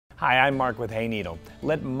Hi, I'm Mark with Hayneedle.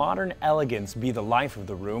 Let modern elegance be the life of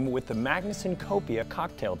the room with the Magnussen Copia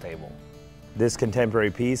cocktail table. This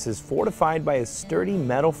contemporary piece is fortified by a sturdy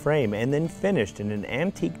metal frame and then finished in an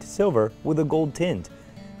antiqued silver with a gold tint.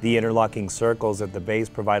 The interlocking circles at the base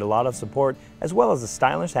provide a lot of support as well as a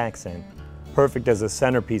stylish accent. Perfect as a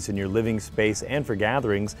centerpiece in your living space and for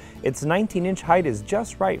gatherings, its 19-inch height is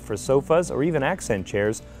just right for sofas or even accent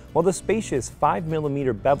chairs, while the spacious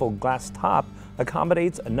 5mm beveled glass top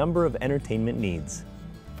accommodates a number of entertainment needs.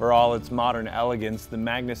 For all its modern elegance, the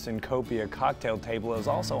Magnussen Copia cocktail table is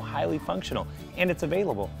also highly functional, and it's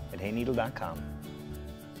available at hayneedle.com.